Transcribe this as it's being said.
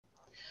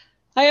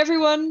Hi,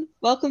 everyone.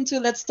 Welcome to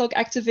Let's Talk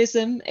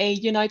Activism, a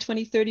Unite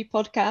 2030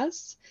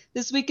 podcast.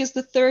 This week is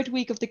the third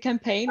week of the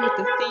campaign with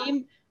the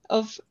theme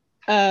of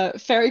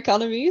fair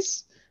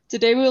economies.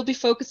 Today, we will be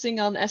focusing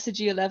on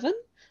SDG 11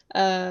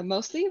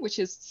 mostly, which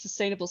is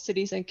sustainable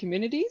cities and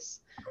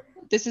communities.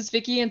 This is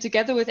Vicky, and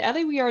together with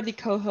Ellie, we are the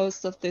co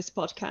hosts of this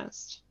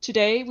podcast.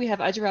 Today, we have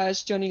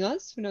Ajraj joining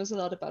us, who knows a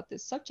lot about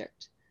this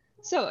subject.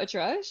 So,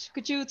 Ajraj,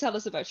 could you tell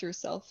us about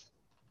yourself?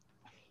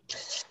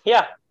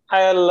 Yeah.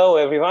 Hello,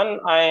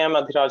 everyone. I am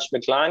Adhiraj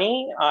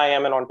Miglani. I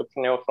am an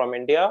entrepreneur from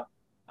India,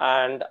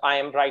 and I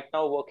am right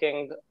now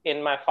working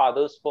in my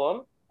father's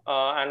firm.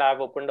 And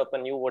I've opened up a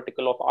new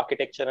vertical of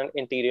architecture and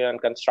interior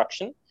and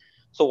construction.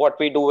 So, what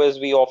we do is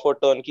we offer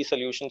turnkey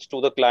solutions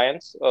to the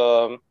clients,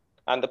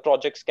 and the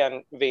projects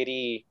can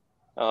vary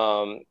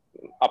um,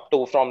 up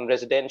to from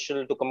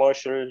residential to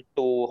commercial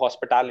to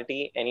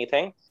hospitality,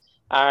 anything.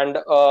 And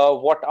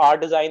what our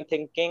design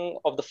thinking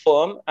of the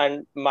firm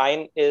and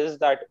mine is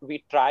that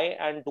we try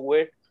and do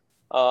it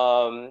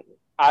um,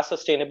 as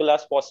sustainable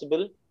as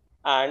possible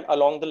and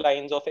along the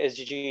lines of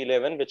SDG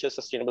 11, which is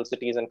sustainable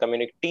cities and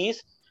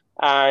communities.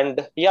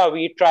 And yeah,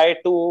 we try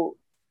to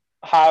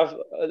have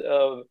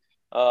the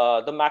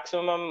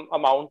maximum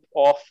amount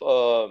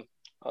of,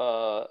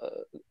 uh,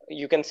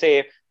 you can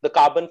say, the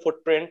carbon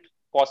footprint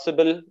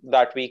possible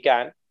that we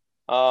can.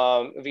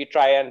 We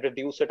try and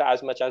reduce it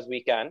as much as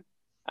we can,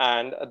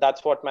 and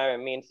that's what my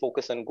main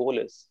focus and goal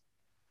is.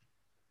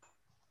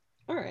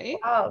 All right.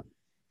 Wow,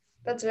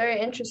 that's very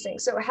interesting.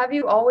 So, have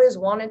you always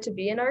wanted to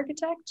be an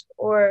architect,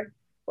 or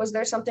was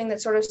there something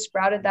that sort of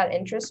sprouted that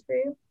interest for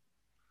you?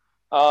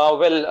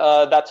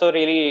 That's a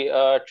really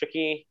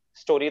tricky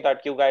story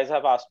that you guys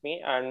have asked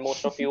me, and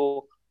most of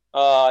you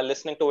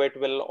listening to it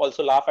will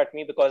also laugh at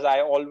me because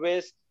I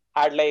always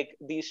had like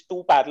these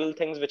two parallel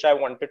things which I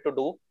wanted to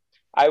do.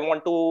 I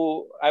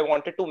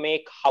wanted to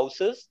make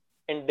houses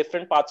in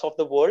different parts of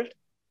the world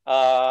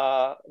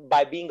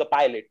by being a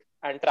pilot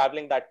and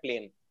traveling that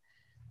plane.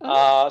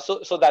 Oh,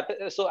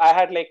 So I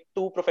had like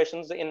two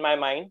professions in my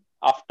mind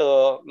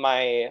after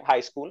my high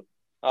school.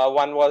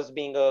 One was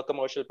being a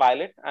commercial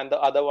pilot, and the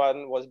other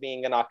one was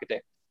being an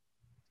architect.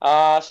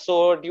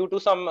 So due to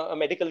some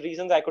medical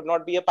reasons, I could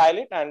not be a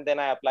pilot, and then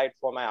I applied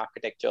for my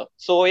architecture.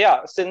 So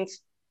yeah,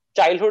 since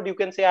childhood, you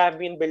can say I have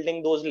been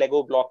building those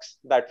Lego blocks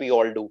that we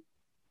all do.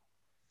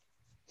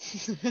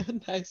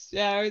 nice.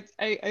 Yeah,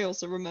 I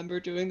also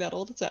remember doing that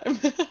all the time.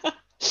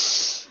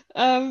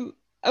 Um,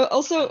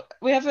 Also,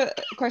 we have a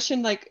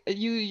question like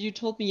you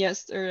told me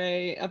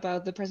yesterday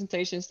about the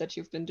presentations that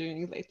you've been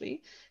doing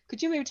lately.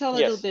 Could you maybe tell a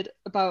little Yes. bit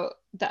about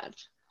that?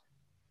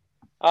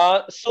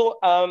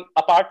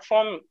 Apart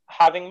from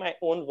having my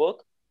own work,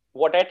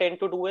 what I tend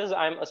to do is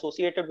I'm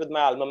associated with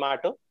my alma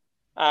mater,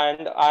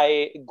 and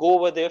I go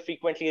over there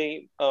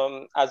frequently.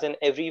 As in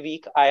every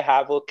week, I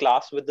have a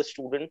class with the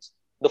students,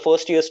 the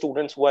first year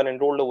students who are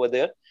enrolled over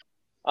there.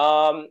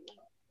 Um,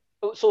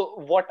 so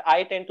what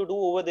I tend to do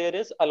over there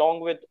is, along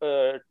with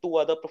two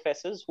other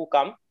professors who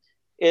come,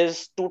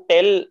 is to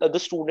tell the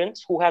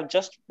students who have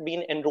just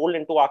been enrolled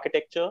into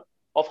architecture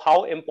of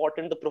how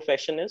important the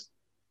profession is,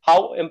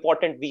 how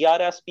important we are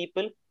as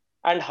people,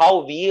 and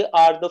how we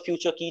are the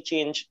future key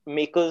change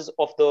makers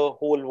of the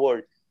whole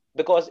world.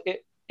 Because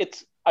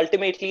it's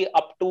ultimately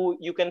up to,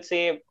 you can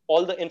say,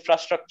 all the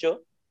infrastructure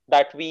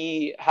that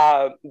we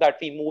have, that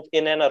we move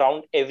in and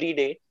around every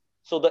day.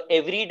 So the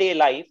everyday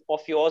life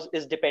of yours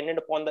is dependent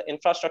upon the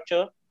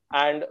infrastructure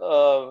and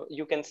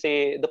you can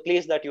say the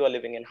place that you are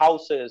living in,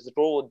 houses,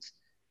 roads,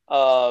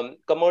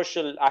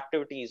 commercial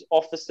activities,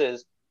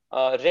 offices,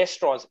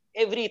 restaurants,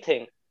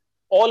 everything.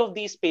 All of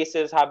these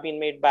spaces have been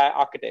made by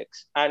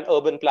architects and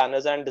urban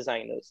planners and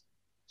designers.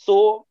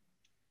 So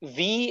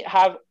we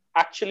have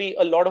actually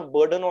a lot of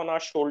burden on our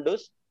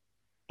shoulders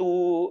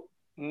to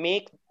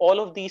make all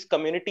of these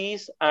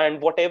communities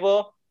and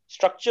whatever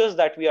structures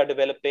that we are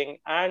developing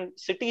and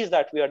cities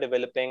that we are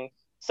developing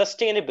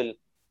sustainable,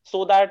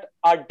 so that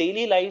our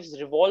daily lives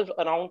revolve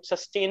around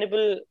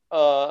sustainable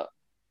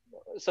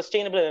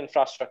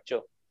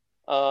infrastructure.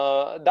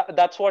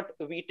 That's what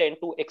we tend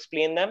to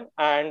explain them,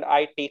 and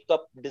I take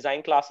up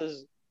design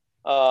classes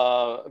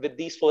with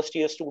these first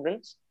year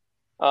students.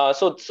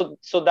 So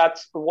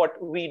that's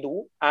what we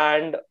do,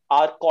 and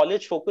our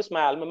college focus,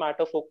 my alma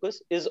mater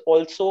focus, is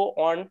also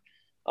on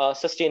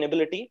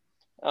sustainability.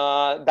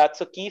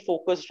 That's a key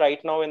focus right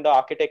now in the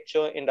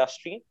architecture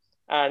industry,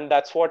 and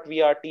that's what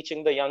we are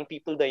teaching the young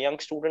people, the young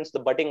students, the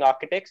budding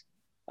architects,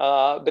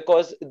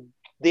 because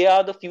they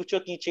are the future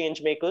key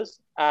change makers,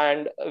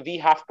 and we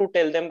have to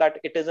tell them that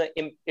it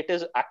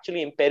is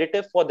actually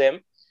imperative for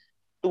them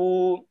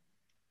to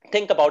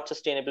think about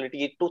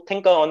sustainability, to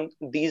think on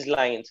these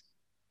lines.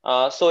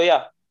 So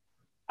yeah,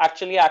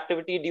 actually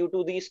activity, due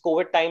to these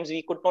COVID times,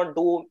 we could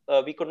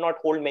not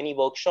hold many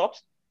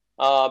workshops,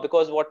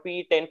 because what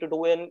we tend to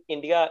do in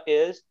India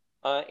is,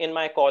 in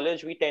my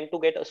college, we tend to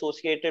get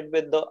associated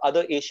with the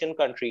other Asian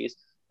countries,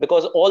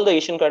 because all the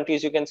Asian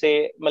countries, you can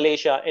say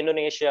Malaysia,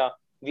 Indonesia,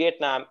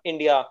 Vietnam,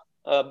 India,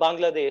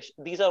 Bangladesh.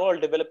 These are all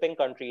developing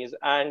countries,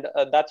 and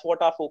that's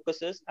what our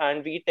focus is.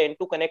 And we tend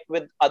to connect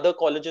with other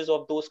colleges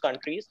of those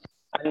countries,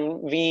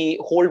 and we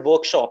hold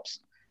workshops.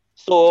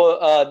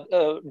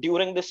 So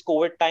during this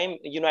COVID time,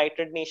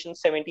 United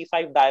Nations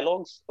 75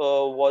 Dialogues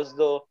was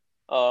the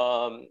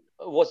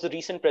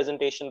recent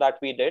presentation that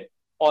we did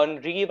on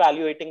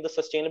reevaluating the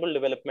Sustainable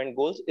Development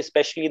Goals,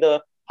 especially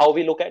the how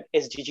we look at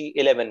SDG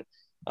 11.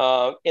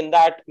 In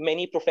that,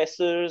 many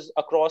professors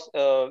across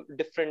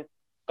different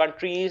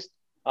countries,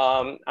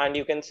 and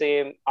you can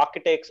say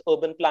architects,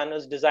 urban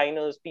planners,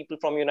 designers, people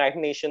from United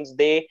Nations,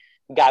 they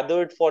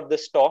gathered for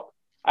this talk.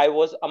 I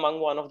was among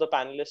one of the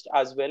panelists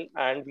as well,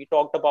 and we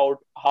talked about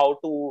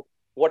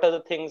what are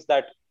the things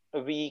that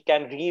we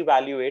can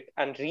reevaluate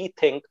and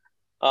rethink,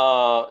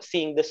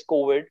 seeing this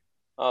COVID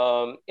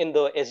in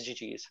the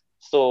SDGs.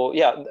 So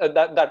yeah,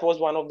 that was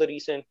one of the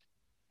recent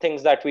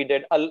things that we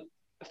did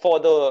for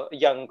the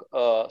young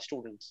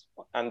students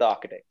and the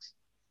architects.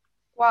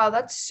 Wow,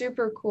 that's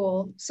super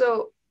cool.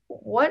 So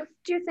what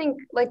do you think,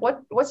 like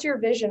what's your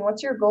vision?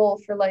 What's your goal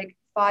for like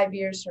 5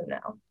 years from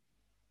now?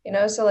 You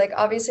know, so like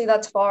obviously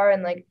that's far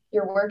and like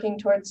you're working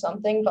towards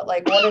something, but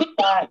like what is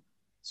that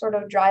sort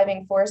of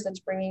driving force that's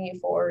bringing you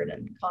forward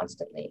and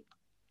constantly?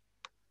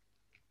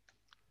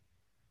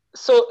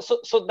 So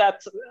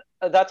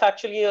that's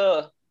actually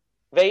a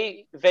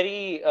very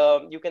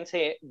you can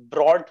say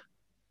broad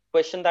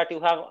question that you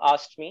have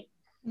asked me.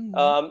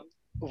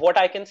 What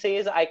I can say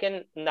is I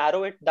can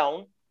narrow it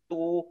down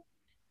to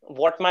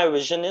what my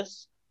vision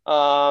is,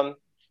 for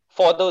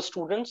the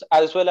students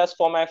as well as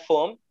for my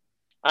firm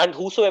and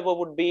whosoever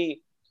would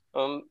be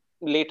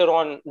later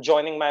on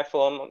joining my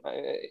firm.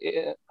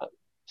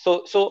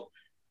 So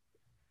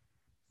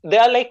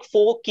there are like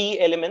four key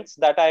elements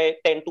that I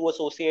tend to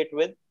associate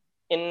with,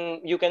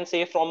 in you can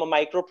say from a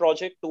micro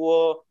project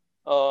to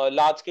a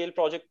large scale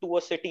project to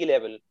a city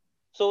level.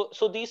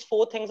 So these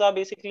four things are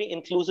basically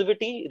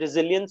inclusivity,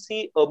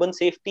 resiliency, urban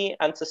safety,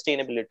 and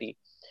sustainability.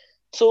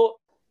 So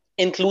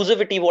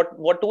inclusivity,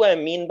 what do I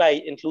mean by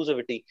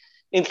inclusivity?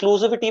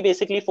 Inclusivity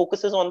basically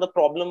focuses on the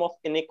problem of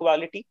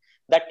inequality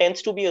that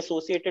tends to be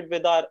associated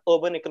with our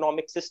urban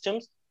economic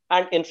systems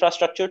and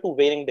infrastructure to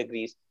varying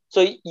degrees.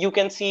 So you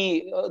can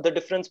see the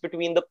difference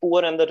between the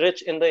poor and the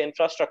rich in the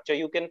infrastructure.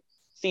 You can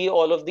see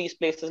all of these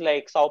places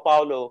like Sao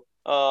Paulo,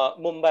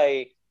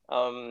 Mumbai,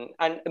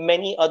 and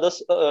many other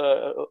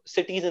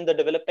cities in the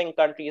developing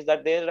countries,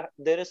 that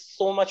there is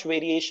so much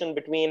variation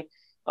between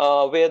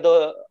where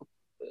the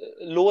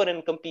lower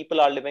income people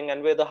are living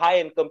and where the high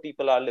income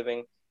people are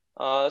living.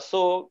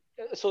 So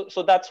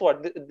that's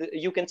what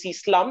you can see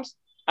slums,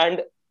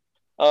 and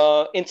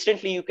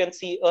instantly you can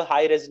see a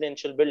high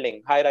residential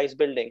building, high rise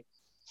building.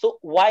 So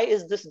why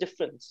is this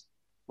difference?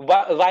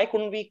 Why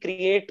couldn't we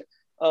create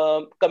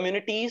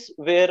communities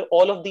where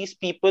all of these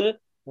people,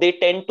 they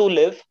tend to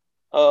live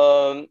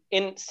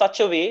in such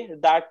a way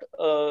that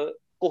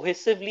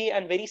cohesively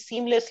and very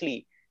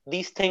seamlessly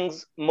these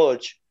things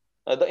merge,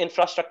 the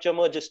infrastructure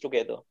merges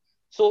together.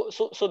 So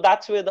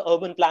that's where the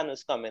urban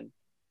planners come in.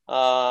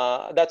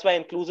 That's why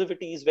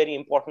inclusivity is very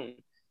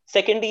important.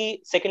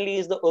 Secondly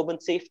is the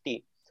urban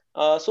safety.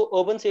 So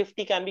urban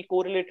safety can be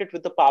correlated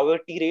with the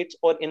poverty rates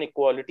or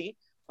inequality.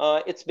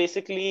 It's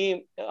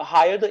basically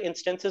higher the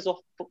instances of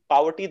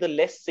poverty, the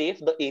less safe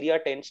the area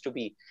tends to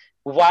be.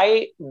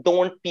 Why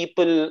don't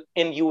people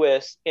in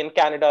US, in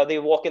Canada, they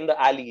walk in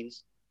the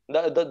alleys,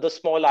 the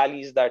small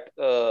alleys that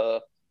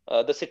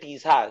the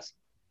cities has?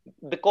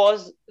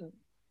 Because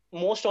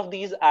most of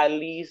these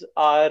alleys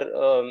are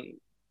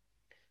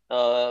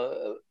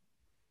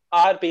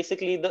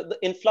basically the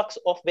influx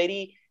of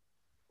very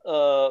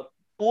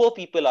poor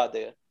people are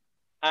there.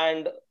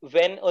 And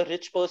when a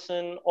rich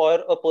person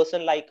or a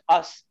person like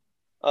us,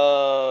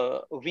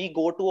 we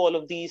go to all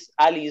of these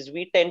alleys,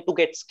 we tend to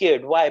get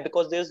scared. Why?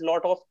 Because there's a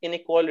lot of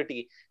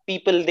inequality.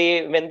 People,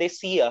 when they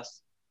see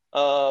us,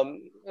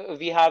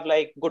 we have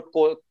like good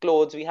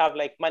clothes, we have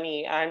like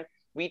money, and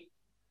we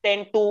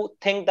tend to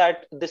think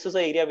that this is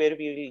an area where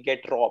we will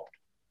get robbed.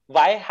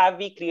 Why have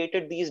we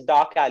created these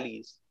dark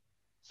alleys?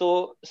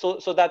 So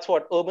that's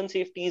what urban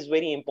safety is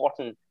very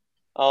important.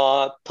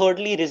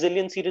 Thirdly,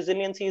 resiliency.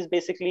 Resiliency is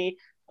basically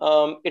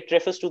it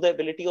refers to the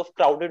ability of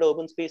crowded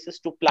urban spaces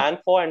to plan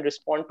for and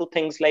respond to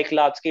things like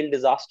large-scale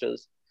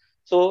disasters.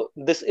 So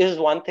this is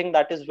one thing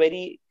that is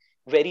very,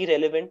 very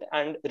relevant,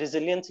 and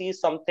resiliency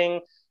is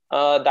something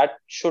that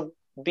should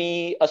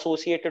be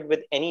associated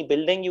with any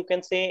building, you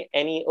can say,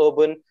 any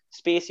urban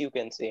space, you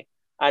can say.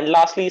 And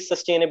lastly,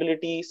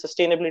 sustainability.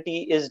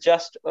 Sustainability is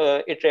just,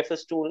 it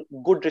refers to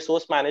good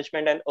resource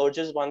management and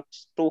urges one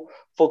to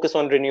focus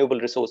on renewable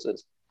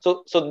resources.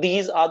 So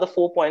these are the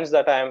 4 points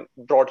that I am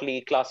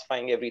broadly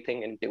classifying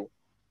everything into.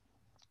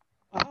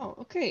 Wow.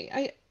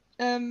 Okay.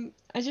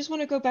 I just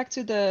want to go back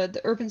to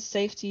the urban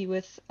safety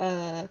with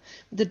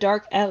the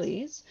dark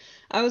alleys.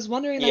 I was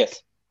wondering, like,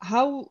 yes.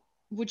 How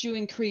would you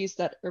increase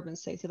that urban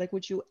safety? Like,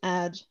 would you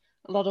add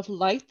a lot of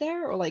light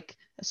there, or like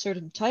a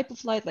certain type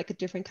of light, like a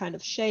different kind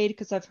of shade?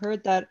 Because I've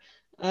heard that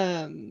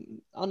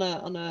on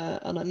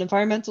an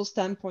environmental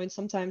standpoint,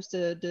 sometimes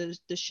the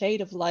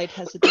shade of light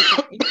has a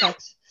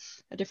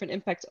different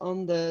impact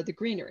on the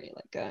greenery,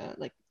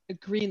 like a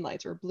green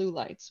light or blue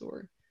lights,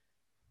 or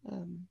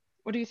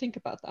what do you think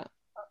about that?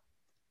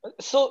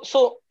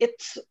 So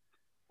it's,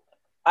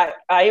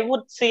 I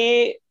would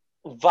say,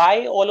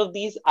 why all of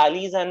these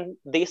alleys and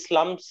these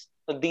slums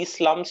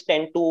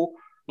tend to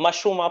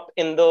mushroom up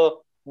in the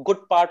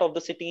good part of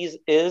the cities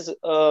is,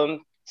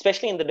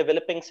 especially in the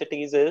developing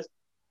cities, is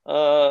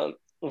uh,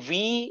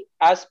 we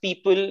as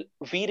people,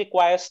 we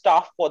require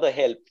staff for the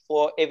help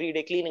for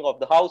everyday cleaning of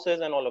the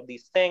houses and all of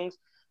these things.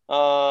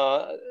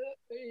 Uh,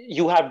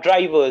 you have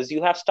drivers,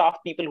 you have staff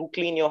people who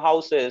clean your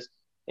houses,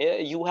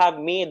 you have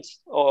maids,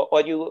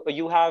 or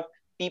you have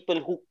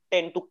people who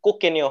tend to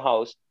cook in your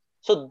house.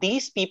 So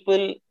these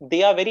people,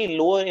 they are very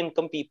lower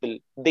income people.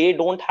 They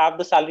don't have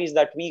the salaries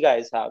that we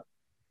guys have.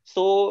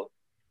 So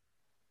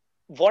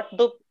what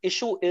the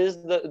issue is,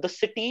 the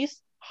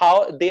cities,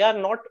 how they are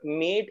not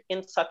made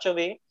in such a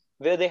way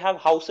where they have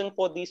housing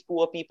for these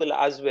poor people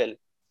as well,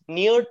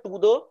 near to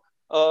the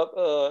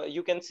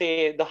you can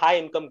say the high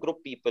income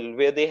group people,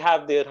 where they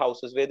have their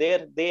houses, where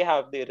they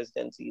have their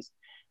residencies.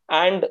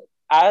 And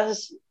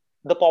as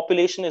the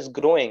population is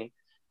growing,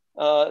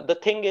 the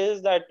thing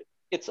is that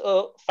it's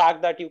a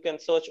fact that you can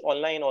search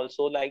online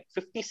also, like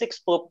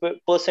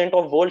 56%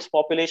 of world's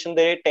population,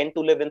 they tend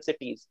to live in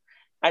cities.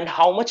 And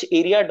how much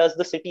area does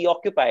the city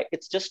occupy?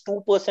 It's just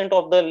 2%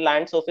 of the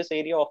land surface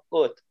area of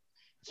earth.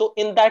 So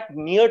in that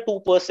near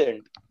 2%,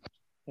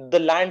 the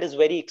land is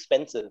very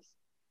expensive.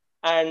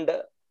 And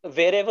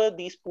wherever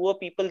these poor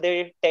people,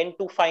 they tend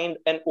to find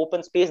an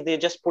open space, they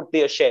just put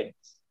their sheds,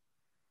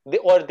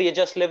 or they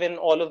just live in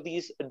all of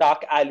these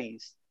dark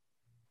alleys.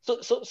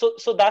 So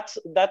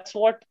that's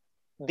what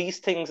these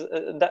things,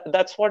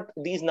 that's what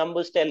these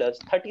numbers tell us.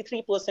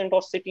 33%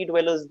 of city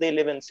dwellers, they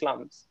live in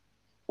slums.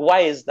 Why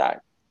is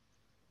that?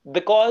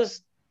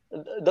 Because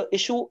the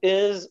issue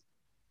is,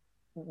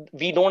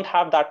 we don't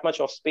have that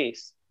much of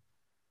space.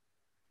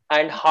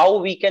 And how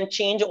we can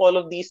change all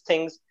of these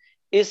things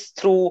is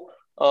through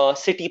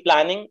city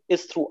planning,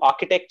 is through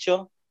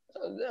architecture.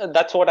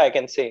 That's what I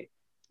can say.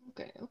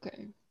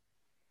 Okay,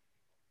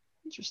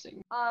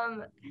 interesting.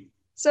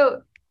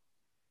 So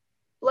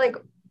like,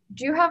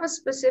 do you have a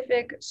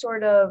specific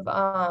sort of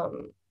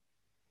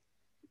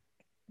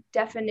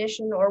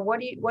definition, or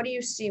what do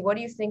you see, what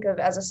do you think of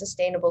as a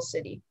sustainable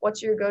city?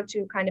 What's your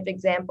go-to kind of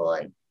example?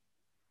 And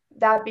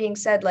that being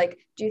said, like,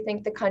 do you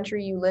think the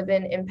country you live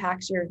in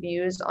impacts your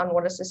views on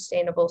what a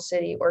sustainable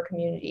city or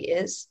community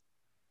is?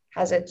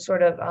 Has it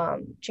sort of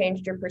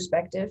changed your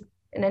perspective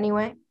in any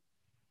way?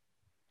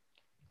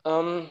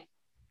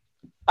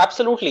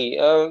 Absolutely.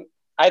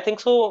 I think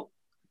so.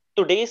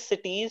 Today's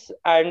cities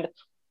and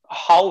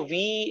how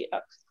we,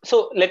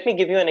 so let me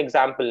give you an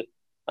example.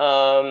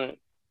 Um,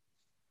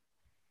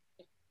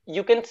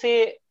 you can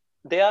say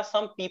there are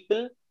some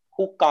people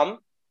who come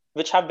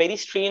which have very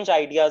strange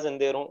ideas in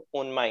their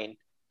own mind.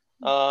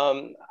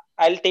 um,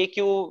 I'll take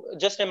you,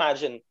 just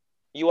imagine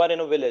you are in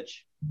a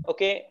village,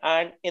 okay,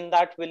 and in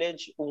that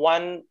village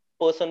one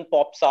person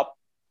pops up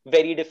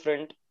very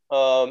different,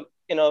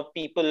 in a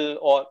people,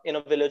 or in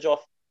a village of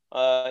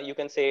you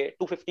can say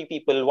 250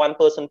 people, one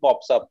person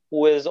pops up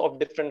who is of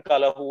different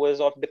color, who is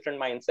of different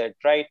mindset,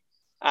 right?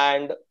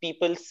 And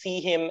people see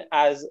him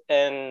as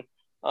an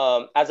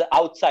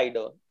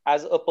outsider,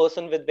 as a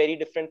person with very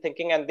different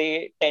thinking, and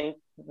they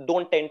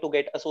don't tend to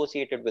get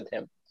associated with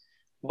him.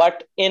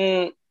 But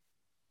in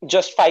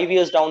just 5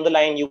 years down the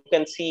line, you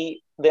can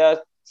see there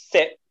are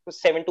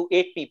 7 to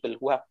 8 people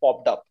who have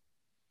popped up,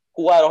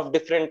 who are of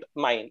different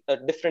mind,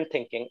 different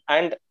thinking.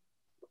 And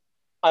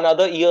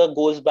another year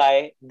goes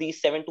by, these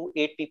 7 to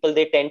 8 people,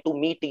 they tend to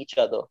meet each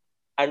other.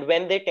 And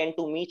when they tend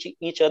to meet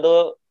each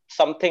other,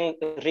 something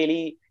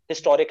really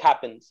historic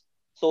happens.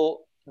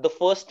 So the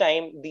first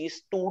time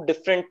these two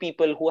different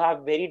people who have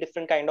very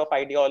different kind of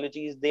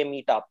ideologies, they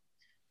meet up.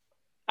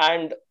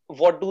 And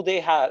what do they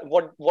have,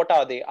 what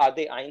are they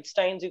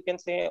Einsteins, you can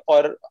say,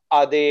 or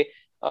are they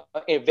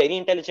a very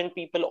intelligent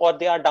people, or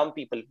they are dumb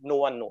people? No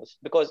one knows,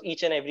 because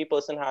each and every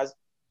person has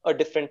a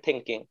different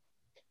thinking.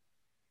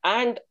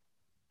 And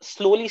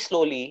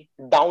slowly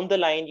down the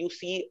line, you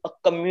see a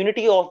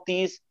community of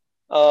these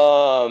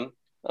people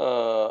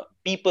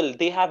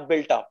they have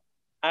built up.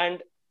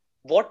 And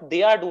what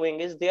they are doing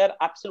is, they are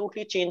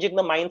absolutely changing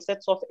the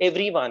mindsets of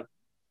everyone.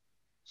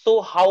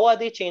 So how are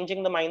they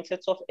changing the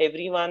mindsets of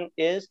everyone?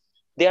 Is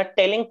they are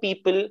telling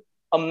people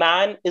a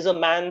man is a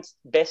man's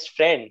best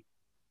friend.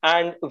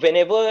 And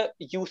whenever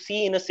you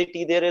see in a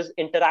city there is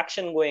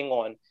interaction going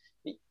on,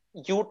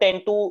 you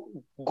tend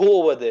to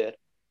go over there.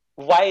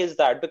 Why is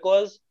that?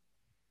 Because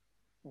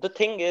the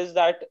thing is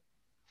that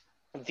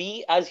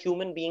we as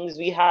human beings,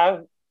 we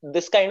have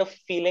this kind of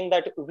feeling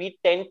that we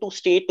tend to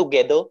stay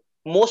together,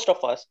 most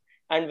of us.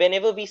 And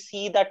whenever we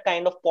see that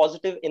kind of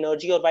positive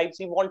energy or vibes,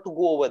 we want to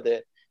go over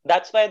there.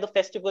 That's why the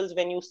festivals,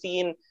 when you see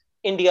in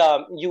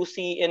India, you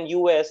see in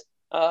US,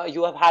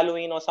 you have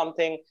Halloween or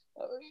something,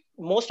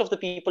 most of the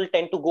people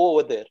tend to go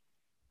over there,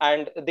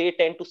 and they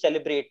tend to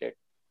celebrate it.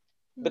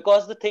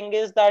 Because the thing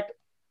is that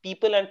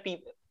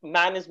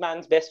man is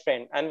man's best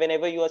friend, and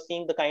whenever you are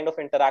seeing the kind of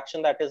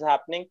interaction that is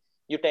happening,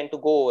 you tend to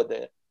go over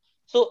there.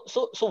 So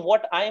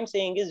what I am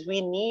saying is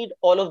we need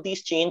all of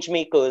these change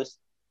makers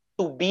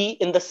to be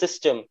in the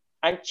system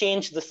and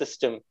change the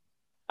system.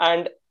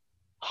 And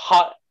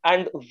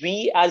and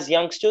we as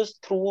youngsters,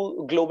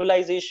 through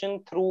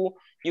globalization, through,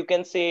 you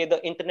can say,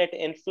 the internet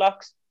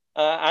influx,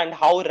 and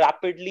how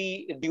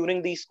rapidly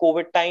during these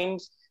COVID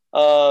times,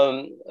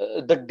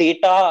 the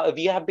data,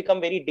 we have become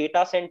very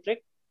data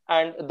centric,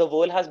 and the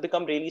world has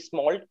become really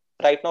small.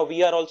 Right now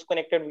we are also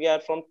connected, we are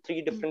from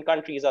three different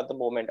countries at the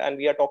moment, and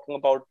we are talking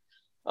about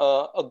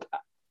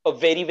a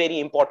very, very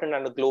important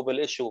and a global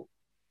issue.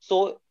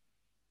 So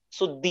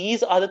so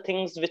these are the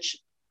things which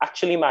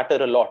actually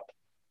matter a lot.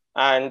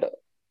 And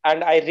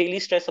and I really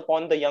stress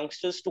upon the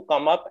youngsters to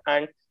come up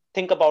and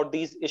think about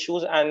these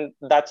issues, and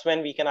that's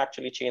when we can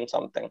actually change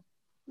something.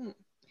 Hmm.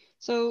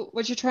 So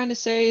what you're trying to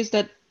say is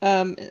that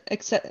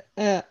except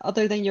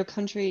other than your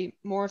country,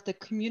 more of the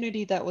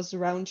community that was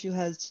around you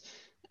has,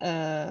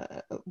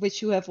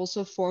 which you have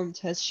also formed,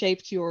 has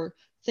shaped your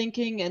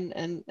thinking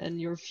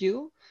and your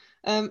view.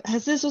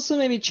 Has this also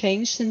maybe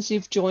changed since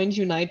you've joined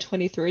Unite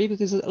 2030?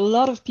 Because a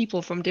lot of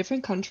people from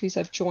different countries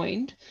have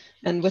joined,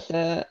 and with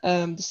the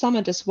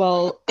summit as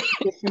well,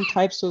 different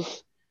types of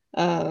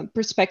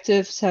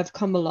perspectives have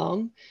come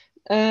along.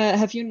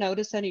 Have you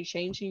noticed any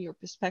change in your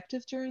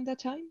perspective during that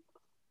time?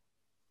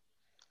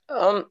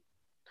 um,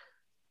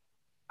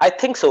 I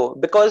think so,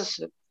 because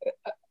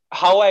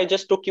how I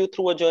just took you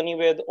through a journey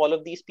where all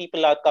of these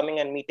people are coming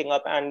and meeting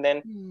up, and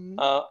then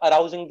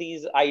arousing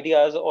these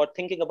ideas or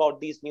thinking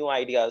about these new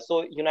ideas.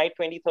 So Unite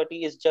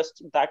 2030 is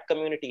just that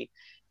community,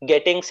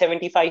 getting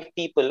 75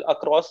 people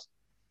across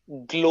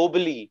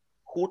globally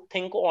who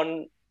think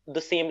on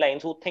the same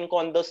lines, who think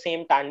on the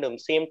same tandem,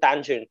 same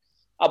tangent,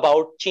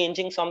 about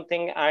changing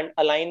something and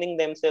aligning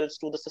themselves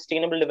to the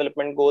sustainable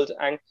development goals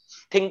and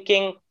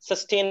thinking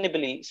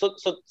sustainably.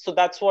 So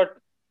that's what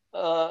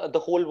the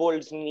whole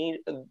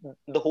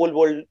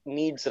world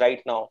needs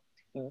right now.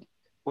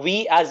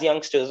 We as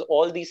youngsters,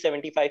 all these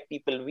 75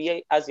 people,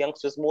 we as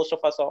youngsters, most of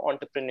us are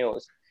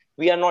entrepreneurs.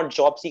 We are not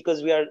job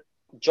seekers, we are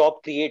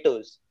job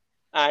creators.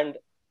 And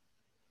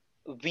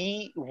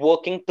we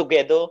working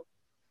together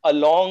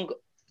along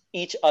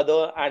each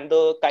other, and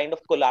the kind of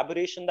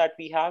collaboration that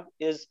we have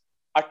is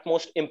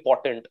utmost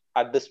important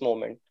at this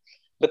moment,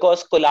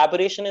 because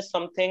collaboration is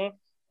something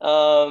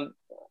um,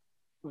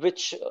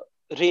 which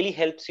really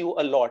helps you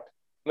a lot.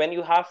 When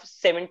you have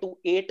 7 to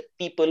 8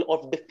 people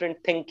of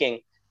different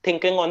thinking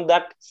on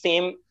that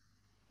same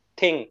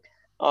thing,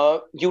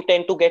 you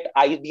tend to get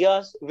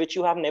ideas which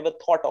you have never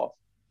thought of.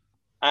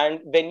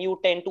 And when you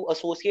tend to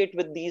associate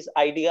with these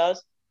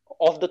ideas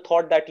of the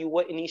thought that you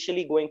were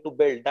initially going to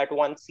build, that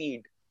one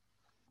seed,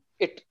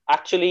 it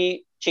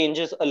actually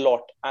changes a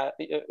lot.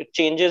 It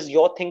changes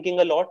your thinking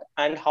a lot,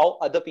 and how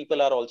other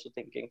people are also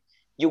thinking.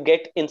 You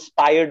get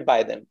inspired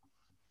by them,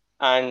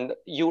 and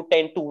you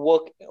tend to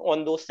work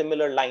on those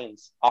similar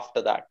lines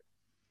after that.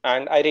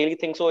 And I really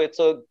think so, it's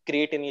a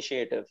great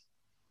initiative.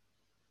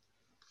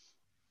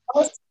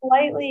 On a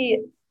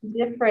slightly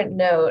different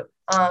note,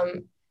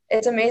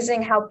 it's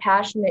amazing how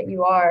passionate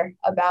you are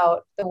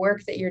about the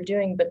work that you're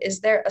doing, but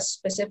is there a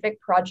specific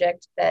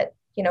project that,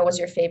 was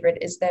your favorite?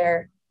 Is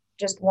there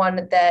just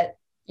one that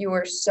you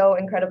were so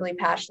incredibly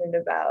passionate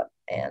about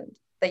and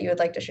that you would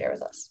like to share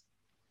with us?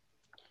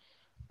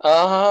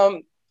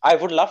 I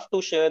would love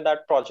to share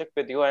that project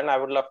with you, and I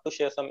would love to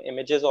share some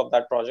images of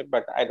that project,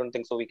 but I don't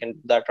think so we can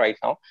do that right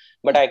now.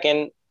 But I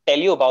can tell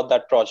you about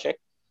that project.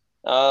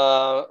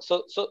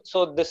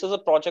 So this is a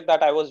project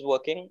that I was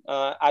working.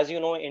 As you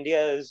know,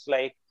 India is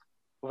like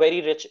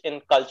very rich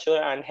in culture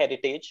and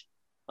heritage.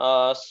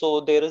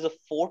 So there is a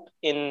fort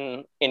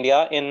in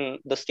India, in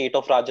the state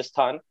of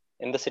Rajasthan,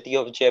 in the city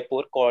of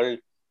Jaipur, called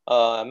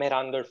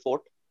Mehrangarh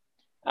Fort.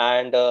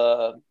 And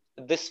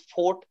this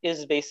fort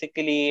is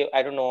basically,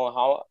 I don't know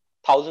how,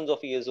 thousands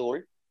of years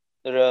old.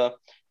 Uh,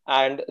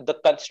 and the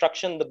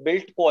construction, the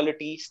built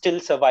quality still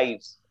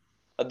survives.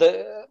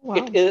 Wow.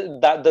 It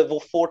is that the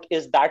fort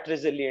is that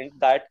resilient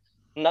that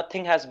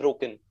nothing has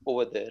broken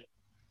over there.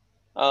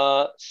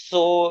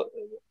 So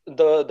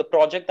the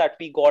project that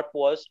we got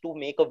was to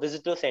make a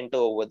visitor center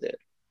over there,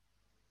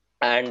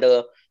 and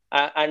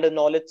and a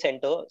knowledge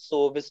center.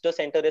 So visitor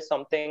center is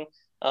something,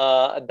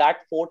 that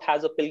fort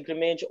has a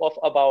pilgrimage of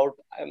about,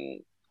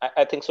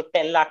 I think so,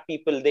 10 lakh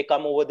people. They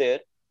come over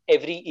there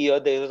every year.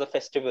 There is a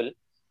festival,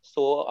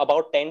 so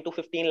about 10 to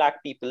 15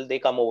 lakh people, they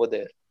come over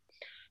there.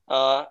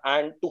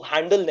 And to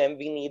handle them,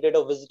 we needed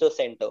a visitor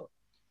center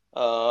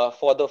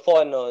for the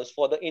foreigners,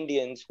 for the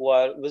Indians who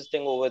are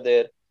visiting over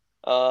there.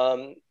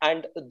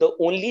 And the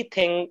only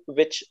thing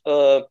which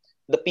the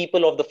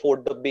people of the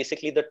fort,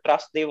 basically the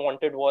trust they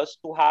wanted, was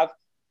to have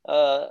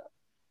uh,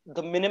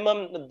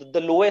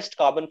 the lowest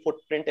carbon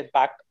footprint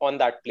impact on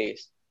that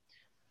place.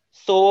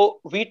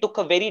 So we took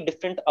a very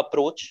different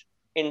approach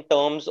in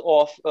terms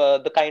of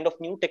the kind of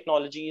new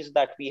technologies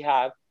that we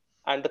have,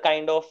 and the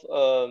kind of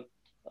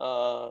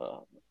uh,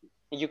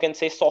 you can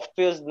say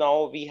softwares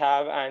now we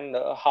have, and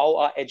how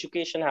our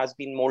education has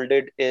been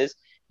molded is,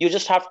 you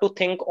just have to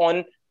think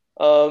on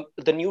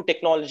the new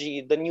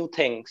technology, the new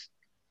things.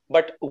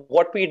 But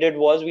what we did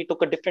was we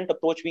took a different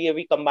approach.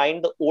 We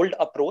combined the old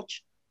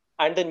approach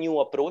and the new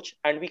approach,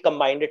 and we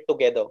combined it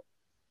together.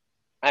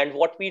 And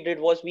what we did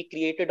was we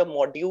created a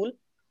module,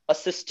 a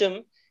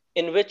system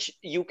in which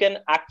you can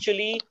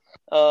actually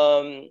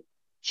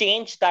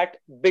change that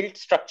built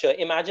structure.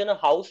 Imagine a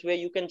house where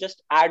you can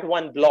just add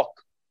one block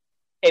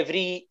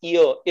every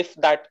year. If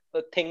that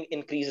thing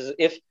increases,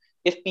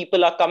 if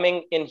people are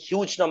coming in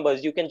huge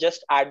numbers, you can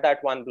just add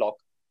that one block,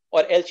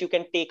 or else you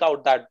can take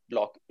out that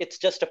block. It's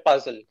just a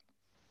puzzle.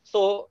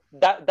 So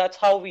that's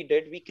how we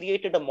did. We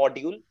created a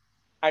module,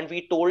 and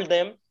we told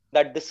them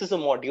that this is a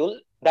module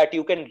that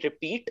you can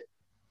repeat,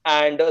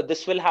 and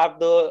this will have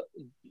the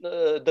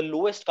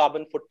lowest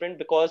carbon footprint,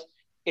 because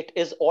it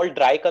is all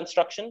dry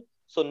construction.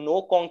 So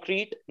no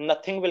concrete,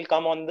 nothing will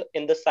come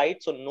in the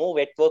site, so no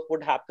wet work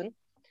would happen.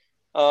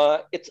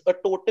 It's a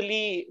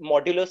totally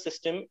modular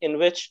system in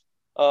which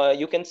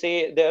you can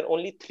say there are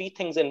only three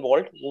things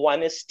involved.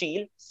 One is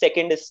steel,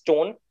 second is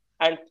stone,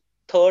 and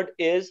third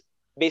is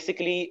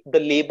basically the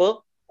labor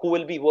who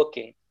will be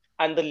working.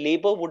 And the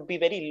labor would be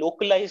very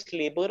localized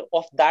labor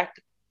of that,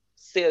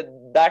 say,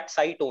 that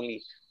site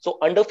only. So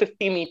under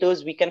 50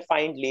 meters, we can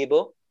find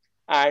labor,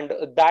 and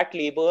that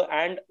labor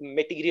and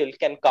material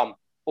can come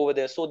over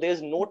there. So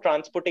there's no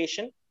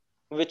transportation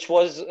which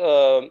was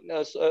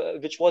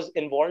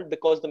involved,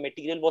 because the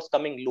material was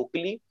coming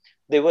locally.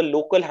 They were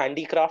local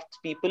handicrafts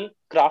people,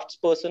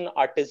 craftsperson,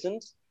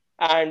 artisans,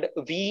 and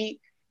we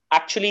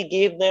actually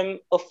gave them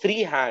a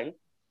free hand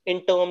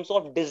in terms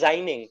of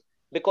designing,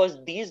 because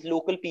these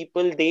local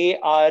people, they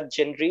are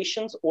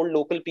generations old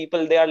local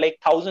people. They are like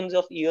thousands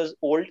of years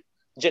old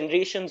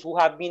generations who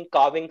have been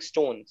carving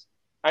stones,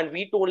 and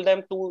we told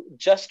them to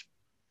just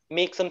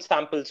make some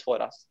samples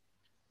for us.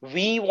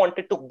 We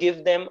wanted to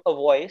give them a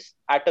voice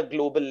at a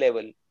global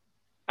level,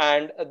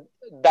 and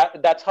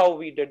that's how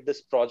we did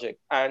this project.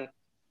 And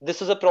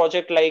this is a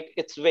project, like,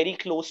 it's very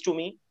close to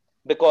me,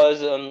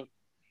 because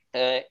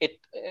it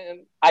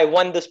I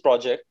won this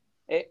project.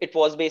 It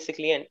was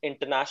basically an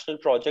international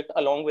project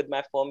along with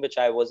my firm which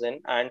I was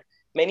in, and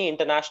many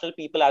international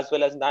people as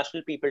well as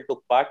national people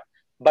took part.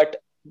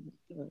 But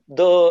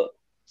the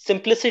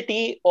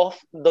simplicity of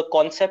the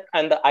concept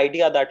and the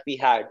idea that we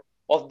had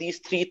of these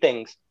three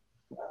things: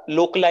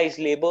 localized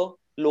labor,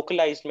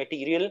 localized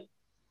material,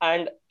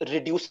 and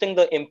reducing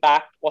the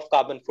impact of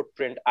carbon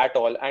footprint at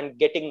all, and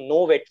getting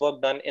no wet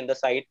work done in the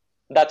site.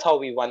 That's how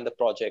we won the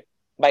project,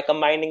 by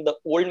combining the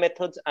old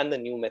methods and the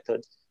new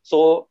methods.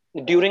 So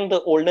during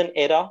the olden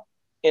era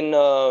in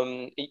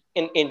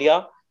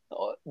India,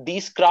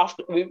 these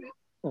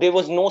there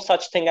was no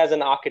such thing as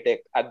an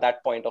architect at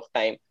that point of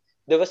time.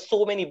 There were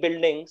so many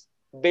buildings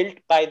built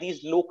by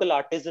these local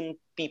artisan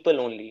people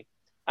only,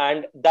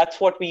 and that's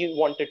what we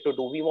wanted to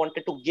do. We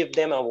wanted to give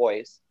them a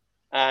voice,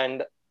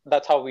 and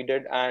that's how we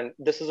did. And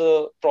this is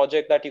a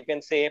project that you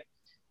can say,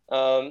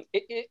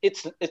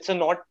 it's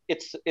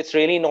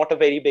really not a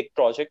very big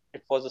project.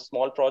 It was a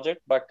small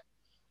project, but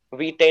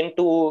we tend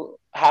to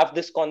have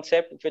this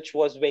concept which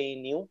was very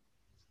new,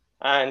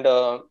 and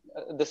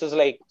this is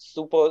like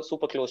super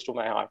super close to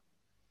my heart.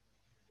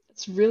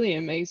 It's really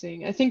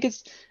amazing. I think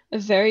it's a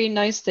very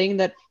nice thing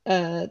that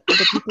the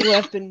people who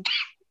have been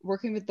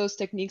working with those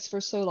techniques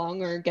for so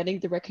long are getting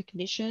the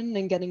recognition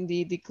and getting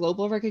the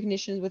global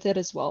recognition with it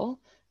as well.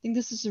 I think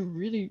this is a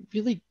really,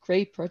 really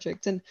great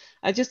project. And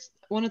I just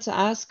wanted to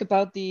ask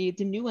about the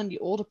new and the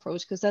old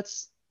approach,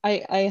 because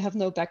I have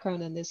no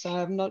background in this, so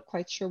I'm not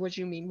quite sure what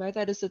you mean by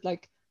that. Is it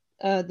like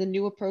the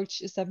new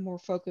approach, is that more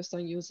focused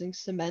on using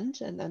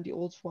cement and then the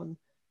old one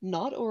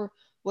not? Or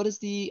what is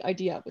the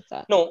idea with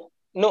that? No.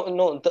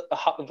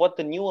 What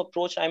the new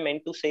approach I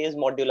meant to say is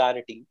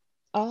modularity.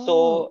 Oh, So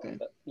okay.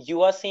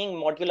 you are seeing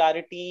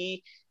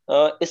modularity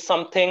is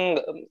something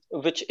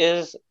which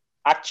is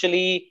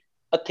actually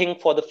a thing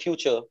for the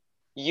future.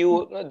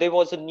 There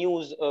was a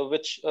news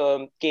which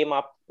came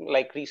up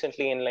like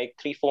recently, in like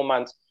 3-4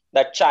 months,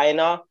 that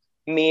China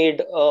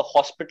made a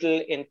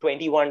hospital in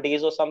 21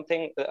 days or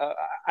something.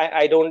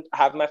 I don't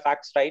have my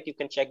facts right. You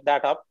can check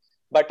that up.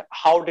 But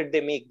how did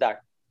they make that?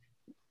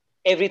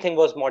 Everything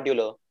was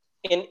modular.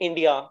 In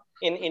India,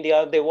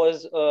 there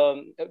was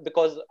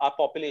because our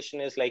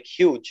population is like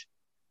huge,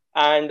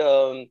 and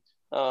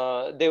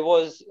uh, there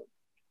was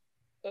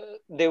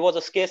there was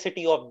a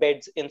scarcity of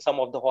beds in some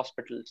of the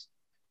hospitals.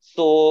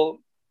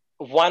 So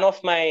one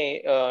of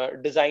my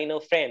designer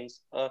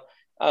friends,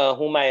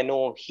 whom I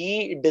know,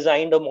 he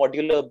designed a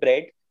modular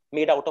bed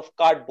made out of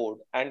cardboard,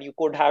 and you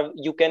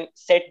can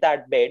set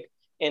that bed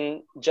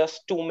in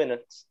just 2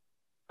 minutes,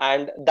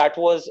 and that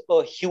was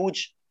a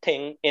huge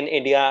thing in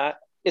India.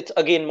 It's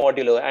again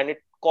modular, and it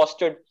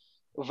costed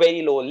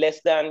very low,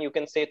 less than, you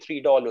can say,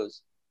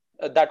 $3.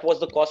 That was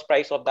the cost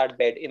price of that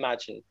bed.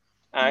 Imagine.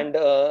 And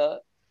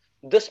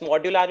this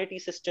modularity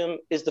system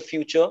is the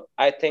future,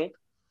 I think,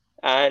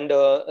 and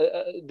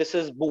this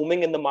is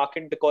booming in the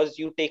market because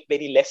you take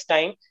very less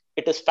time.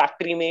 It is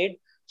factory made,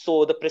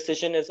 So the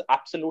precision is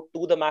absolute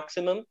to the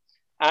maximum.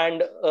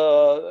 And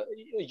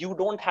you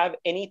don't have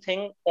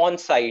anything on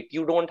site.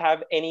 You don't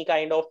have any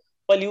kind of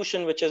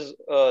pollution which is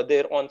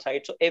there on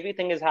site. So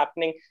everything is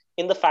happening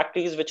in the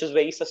factories, which is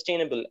very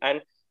sustainable.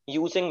 And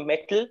using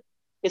metal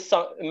is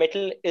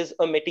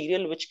a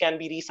material which can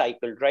be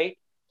recycled, right?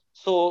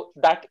 So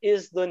that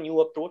is the new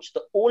approach.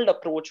 The old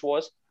approach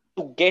was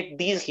to get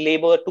these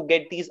labor, to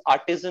get these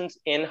artisans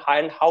in,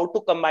 and how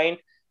to combine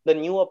the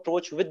new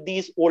approach with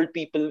these old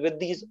people, with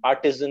these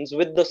artisans,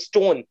 with the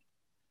stone.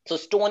 So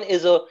stone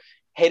is a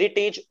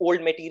heritage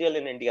old material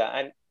in India,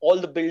 and all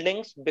the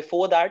buildings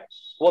before that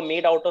were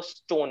made out of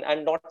stone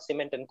and not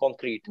cement and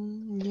concrete.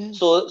 Yes.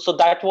 So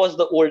that was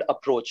the old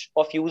approach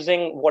of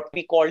using what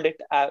we call it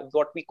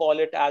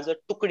as a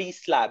tukdi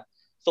slab.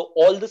 So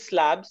all the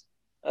slabs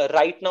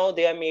right now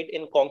they are made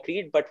in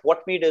concrete, but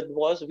what we did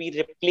was we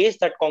replaced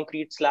that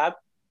concrete slab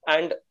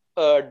and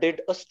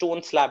did a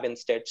stone slab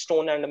instead,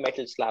 stone and a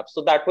metal slab.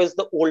 So that was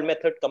the old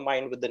method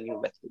combined with the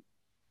new method.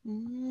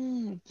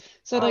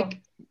 So Wow.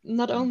 like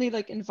not only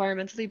like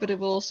environmentally, but it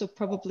will also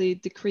probably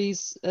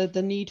decrease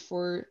the need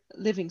for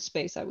living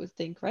space, I would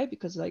think, right?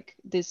 Because like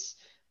this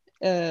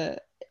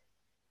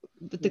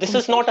This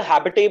is not a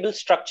habitable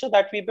structure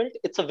that we built.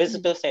 It's a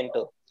visitor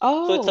center.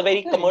 So it's a very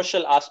okay.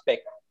 commercial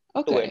aspect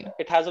to Okay. it.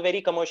 It has a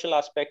very commercial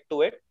aspect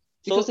to it.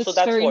 Because So it's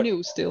that's very what.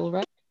 new still,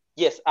 right?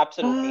 Yes,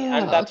 absolutely.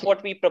 And that's okay.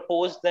 what we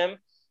propose them,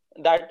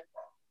 that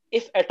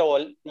if at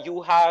all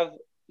you have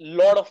a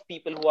lot of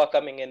people who are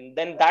coming in,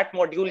 then that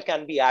module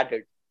can be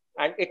added.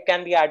 And it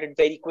can be added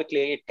very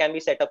quickly. It can be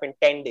set up in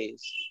 10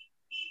 days,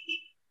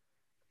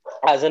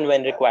 as and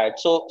when required.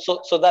 So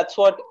that's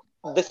what,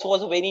 this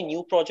was a very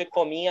new project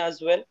for me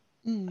as well.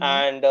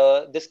 And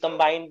this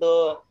combined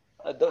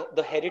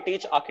the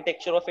heritage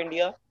architecture of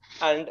India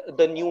and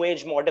the new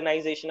age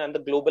modernization and the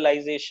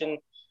globalization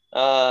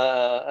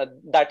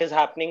that is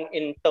happening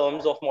in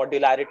terms of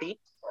modularity.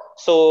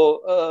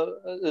 So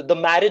the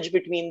marriage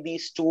between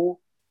these two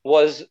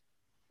was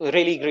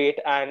really great.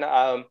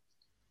 And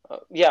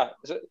yeah,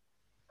 so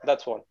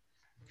that's one.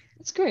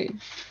 That's great.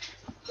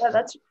 Yeah,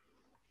 that's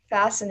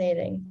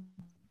fascinating.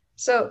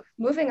 So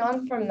moving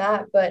on from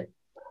that, but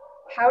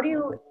how do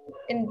you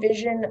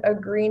envision a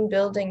green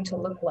building to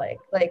look like?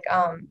 Like,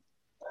 are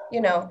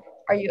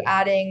you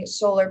adding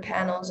solar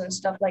panels and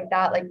stuff like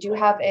that? Like, do you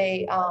have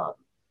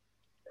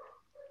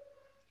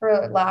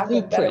for lack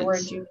of better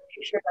words, do you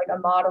picture like a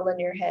model in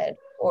your head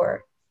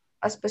or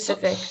a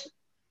specific?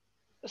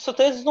 So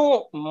there's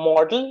no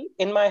model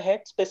in my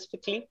head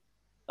specifically,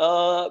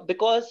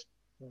 because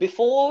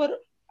before,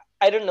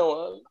 I don't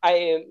know,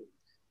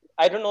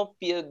 I don't know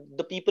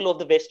the people of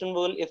the Western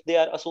world, if they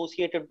are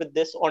associated with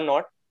this or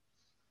not.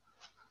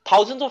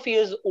 Thousands of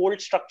years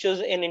old structures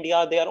in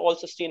India, they are all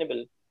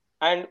sustainable.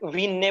 And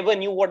we never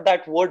knew what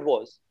that word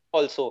was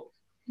also.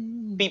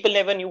 People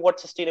never knew what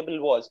sustainable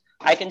was.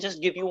 I can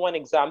just give you one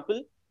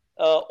example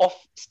of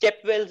step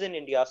wells in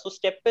India. So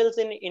step wells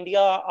in India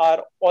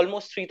are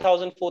almost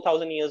 3,000,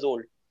 4,000 years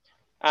old.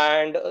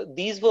 And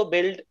these were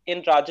built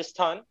in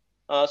Rajasthan.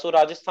 So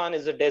Rajasthan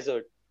is a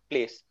desert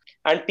place.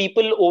 And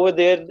people over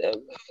there,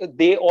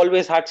 they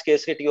always had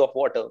scarcity of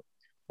water.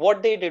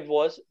 What they did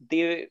was,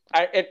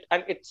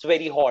 and it's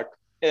very hot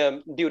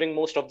during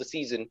most of the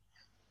season.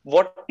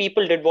 What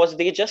people did was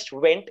they just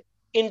went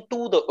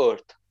into the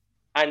earth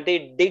and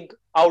they dug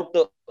out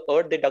the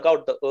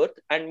earth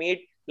and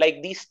made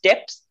like these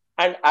steps.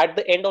 And at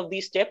the end of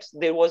these steps,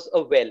 there was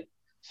a well.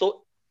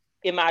 So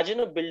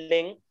imagine a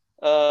building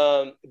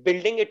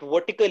it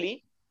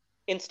vertically,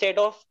 instead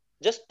of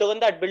just turn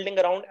that building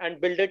around and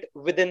build it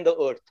within the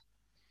earth.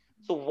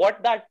 So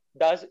what that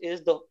does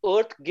is the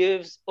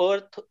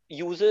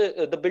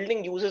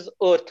building uses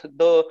earth,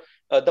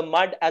 the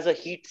mud, as a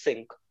heat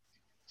sink.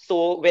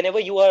 So whenever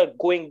you are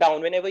going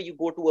down, whenever you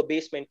go to a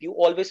basement, you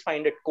always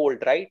find it cold,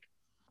 right?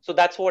 So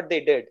that's what they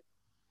did.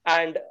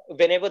 And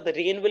whenever the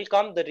rain will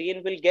come, the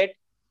rain will get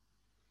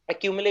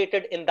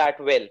accumulated in that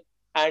well.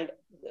 And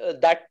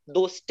that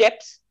those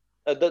steps,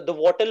 the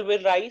water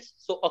will rise.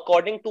 So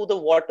according to the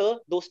water,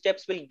 those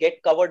steps will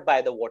get covered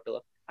by the water.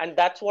 And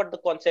that's what the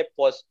concept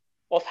was,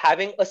 of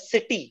having a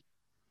city.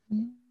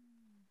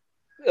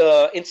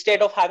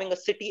 Instead of having a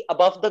city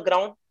above the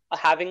ground,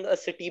 having a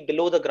city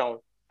below the ground.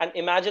 And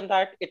imagine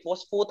that it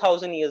was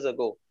 4,000 years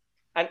ago,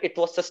 and it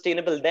was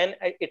sustainable then,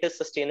 it is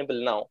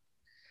sustainable now.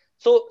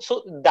 So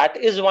that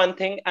is one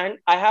thing. And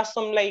I have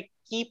some like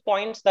key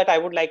points that I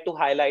would like to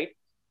highlight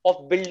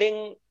of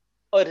building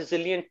a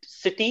resilient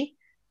city,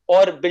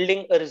 or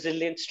building a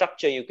resilient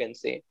structure, you can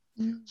say.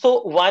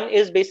 So one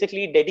is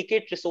basically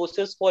dedicate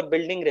resources for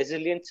building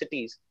resilient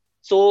cities.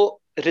 So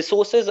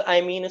resources,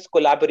 I mean, is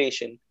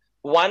collaboration.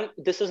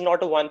 This is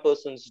not a one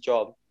person's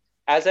job.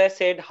 As I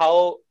said,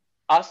 how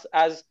us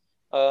as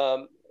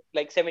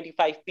like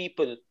 75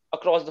 people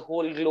across the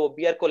whole globe,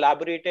 we are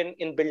collaborating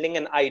in building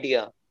an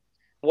idea.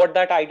 What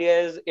that idea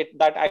is,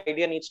 that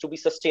idea needs to be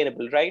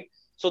sustainable, right?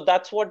 So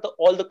that's what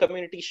all the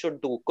community should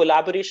do.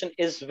 Collaboration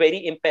is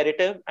very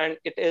imperative, and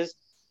it is,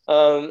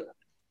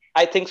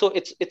 I think so,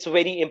 it's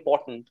very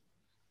important.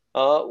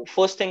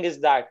 First thing is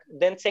that.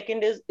 Then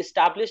second is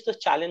establish the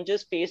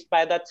challenges faced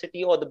by that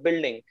city or the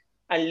building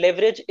and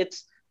leverage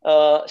its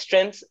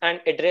strengths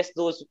and address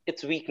those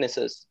its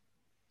weaknesses.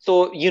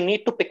 So you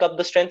need to pick up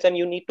the strengths and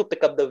you need to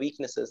pick up the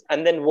weaknesses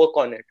and then work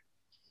on it.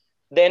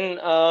 Then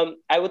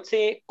I would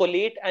say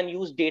collate and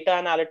use data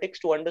analytics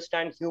to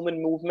understand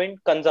human movement,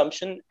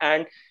 consumption,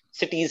 and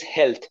cities'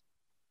 health.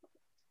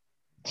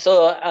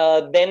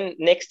 So then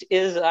next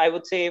is, I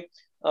would say,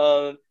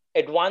 uh,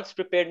 advanced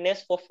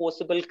preparedness for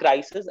forcible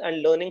crisis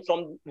and learning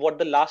from what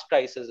the last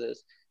crisis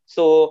is.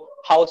 So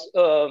how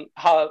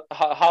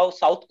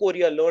South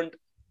Korea learned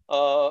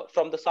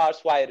from the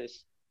SARS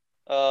virus,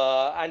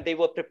 and they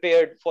were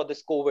prepared for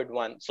this COVID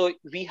one. So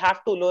we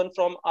have to learn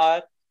from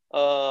our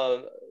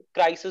uh,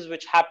 crisis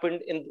which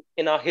happened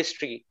in our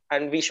history,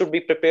 and we should be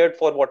prepared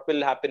for what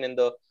will happen in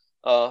the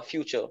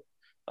future.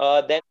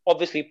 Then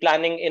obviously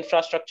planning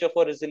infrastructure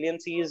for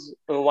resiliency is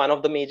one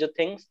of the major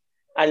things.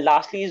 And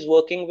lastly is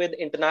working with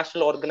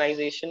international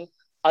organization,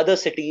 other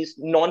cities,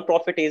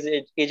 non-profit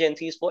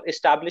agencies for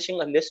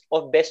establishing a list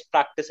of best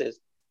practices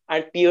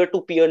and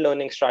peer-to-peer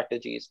learning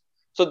strategies.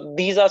 So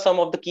these are some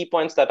of the key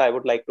points that I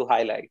would like to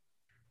highlight.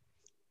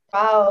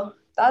 Wow,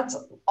 that's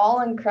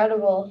all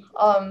incredible.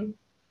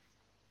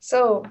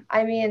 So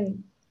I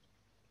mean,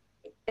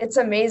 it's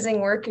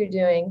amazing work you're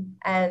doing,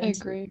 I and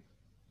agree.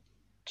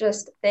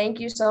 just thank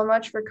you so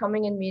much for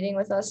coming and meeting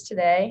with us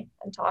today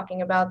and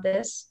talking about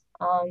this.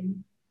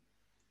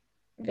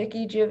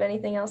 Vicky, do you have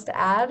anything else to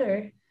add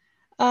or?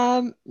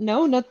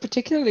 No, not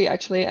particularly,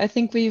 actually. I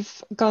think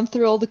we've gone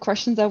through all the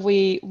questions that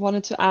we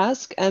wanted to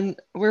ask, and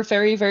we're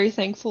very, very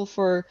thankful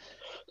for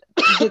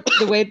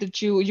the way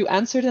that you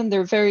answered them.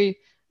 They're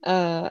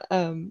uh,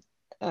 um,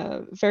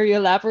 very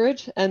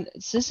elaborate, and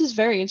this is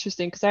very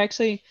interesting because I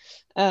actually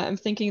I'm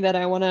thinking that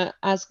I want to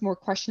ask more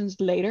questions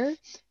later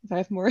if I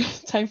have more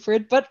time for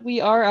it. But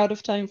we are out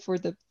of time for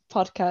the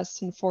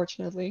podcast,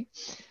 unfortunately.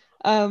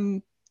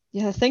 Um,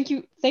 yeah, thank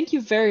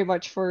you very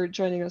much for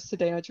joining us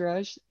today,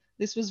 Ajraj.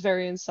 This was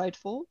very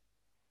insightful,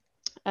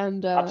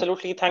 and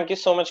Absolutely. Thank you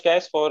so much,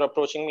 guys, for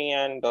approaching me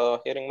and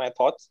hearing my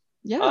thoughts.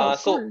 yeah, Uh, of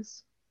so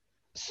course.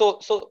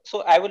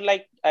 so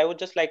I would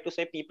just like to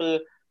say people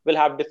will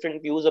have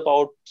different views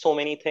about so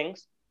many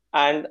things,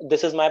 and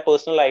this is my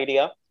personal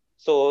idea.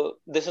 So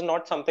this is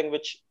not something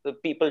which the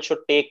people should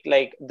take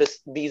like this.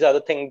 These are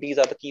the things, these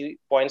are the key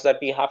points that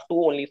we have to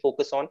only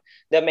focus on.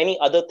 There are many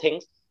other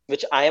things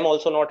which I am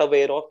also not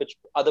aware of, which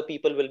other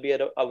people will be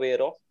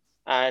aware of.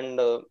 And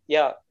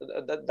yeah,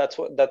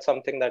 that's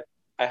something that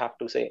I have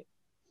to say.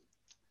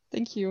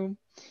 Thank you.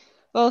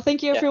 Well,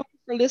 thank you Yeah. everyone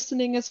for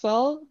listening as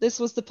well. This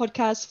was the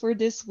podcast for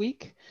this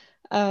week.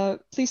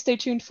 Please stay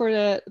tuned for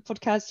the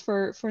podcast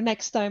for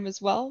next time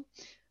as well.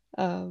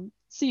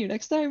 See you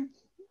next time.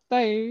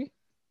 Bye.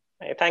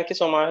 Thank you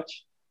so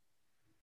much.